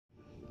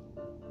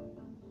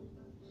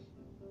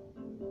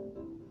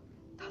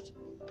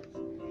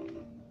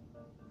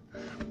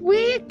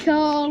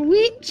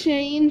we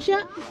change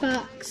up,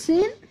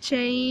 boxing,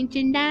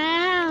 changing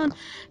down,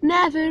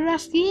 never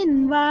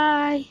asking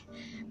why.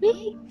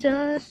 We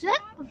just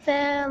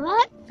fell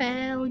like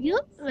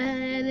failure,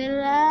 very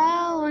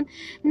alone,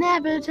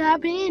 never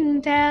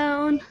dropping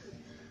down.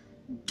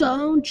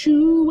 Don't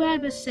you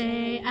ever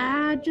say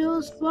I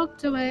just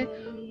walked away,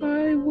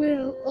 I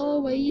will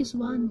always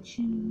want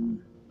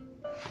you.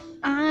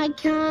 I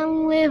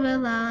can't live a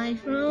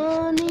life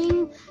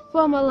running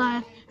for my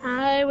life,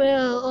 I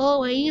will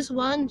always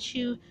want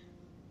you.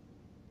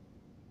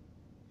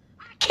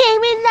 I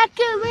came in like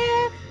a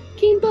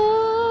wrecking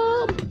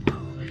ball,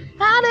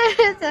 and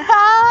it's the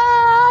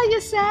high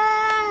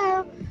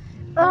yourself.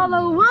 All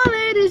I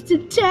wanted is to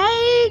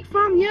take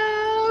from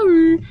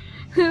you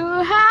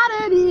who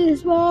had it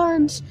is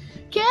once,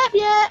 gave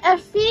you a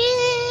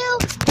feel.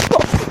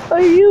 What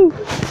are you?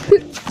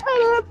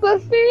 I love a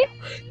feel.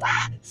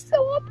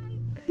 So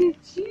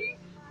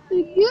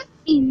you're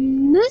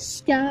in the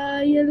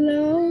sky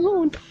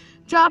alone,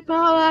 drop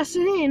all us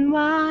in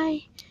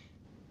why.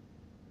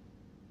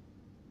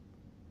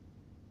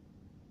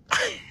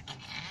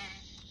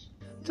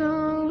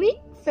 Don't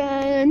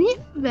fanny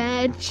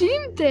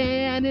veggie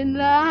dead and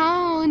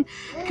alone,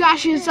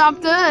 crashes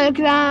off the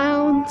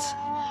ground.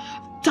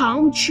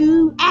 Don't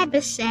you ever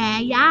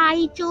say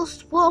I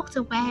just walked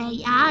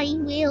away, I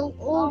will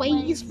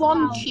always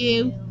want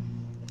you.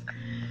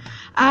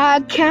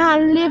 I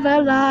can't live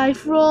a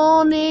life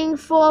running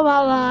for my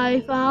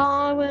life,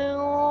 I will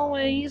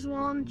always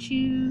want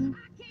you.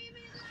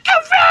 A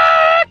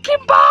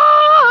wrecking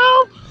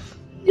ball,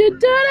 you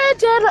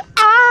did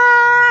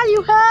all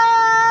you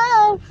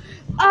have.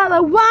 All I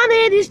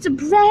wanted is to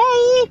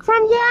break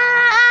from you.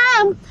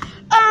 All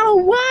I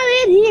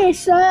wanted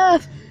is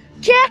love.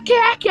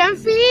 I can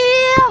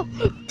feel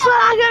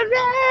like a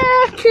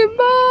wrecking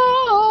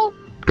ball.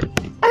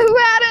 I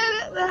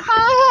wanted to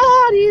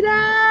hold it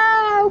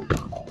out.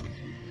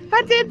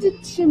 I did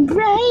to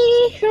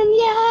break from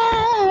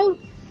you.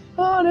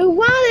 All I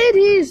wanted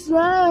is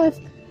love.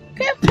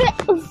 I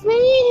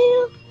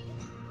feel.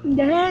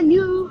 Then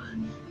you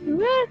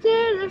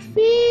did I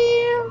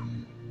feel.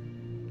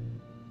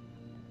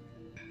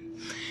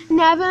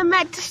 Never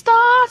meant to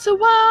start a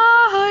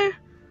war.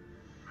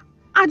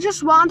 I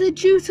just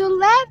wanted you to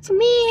let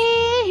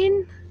me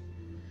in.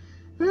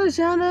 I was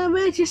trying to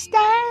make you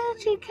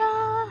stand your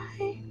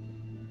guy.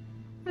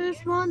 I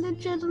just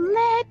wanted you to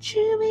let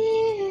you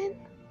in.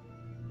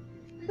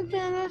 And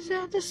then I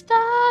said to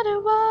start a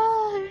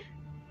war.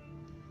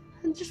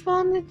 I just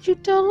wanted you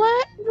to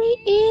let me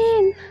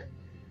in.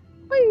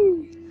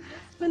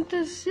 But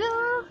the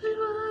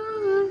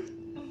silver.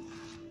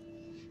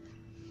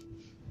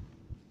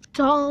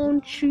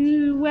 Don't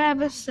you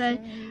ever say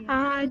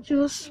I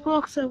just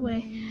walked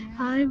away,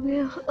 I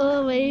will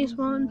always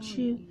want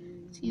you.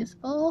 See us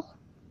all.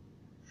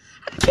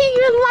 I came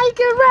in like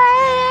a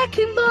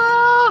wrecking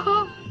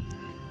ball,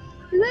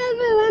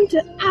 never went to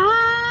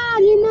add,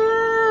 you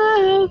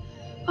know.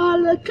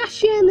 All the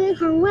caution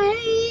is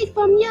away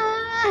from you,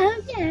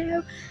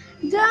 yeah.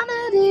 Done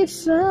it,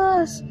 it's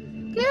us.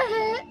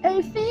 Good,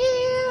 I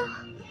feel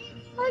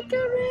like a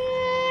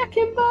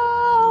wrecking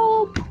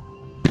ball.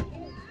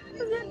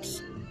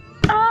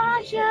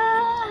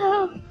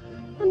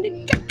 And the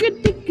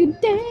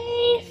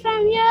day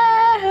from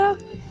you,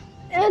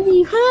 and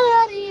the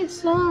heart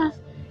is lost.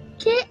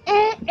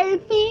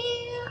 Can't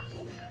feel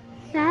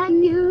that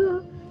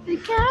you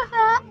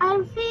together I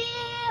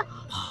feel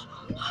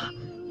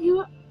you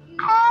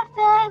have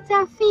that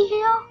I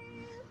feel.